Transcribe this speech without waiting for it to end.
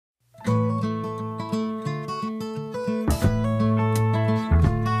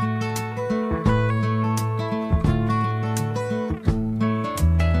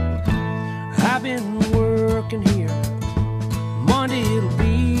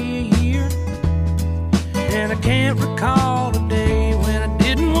can't recall a day when I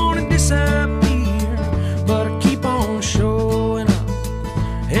didn't want to disappear, but I keep on showing up,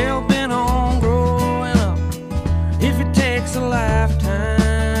 hell-bent on growing up, if it takes a lifetime.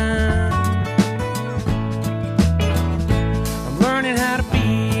 I'm learning how to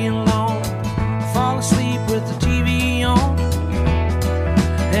be alone, fall asleep with the TV on,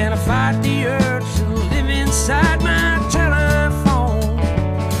 and I fight the urge to live inside my telephone.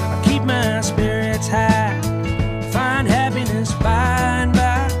 I keep my spirits high, find happiness by and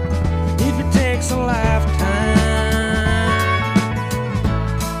by, if it takes a lifetime.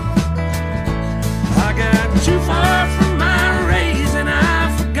 I got too far from my race and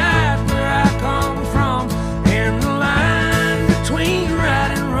I forgot where I come from, and the line between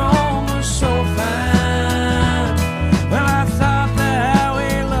right and wrong was so fine. Well, I thought the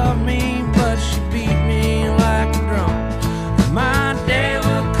highway loved me, but she beat me like a drum. My day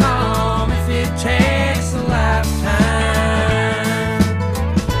will come if it takes a lifetime.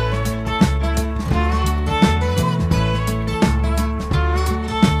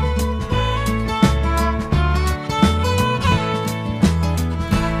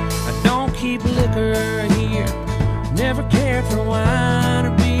 I don't keep liquor here, never cared for wine.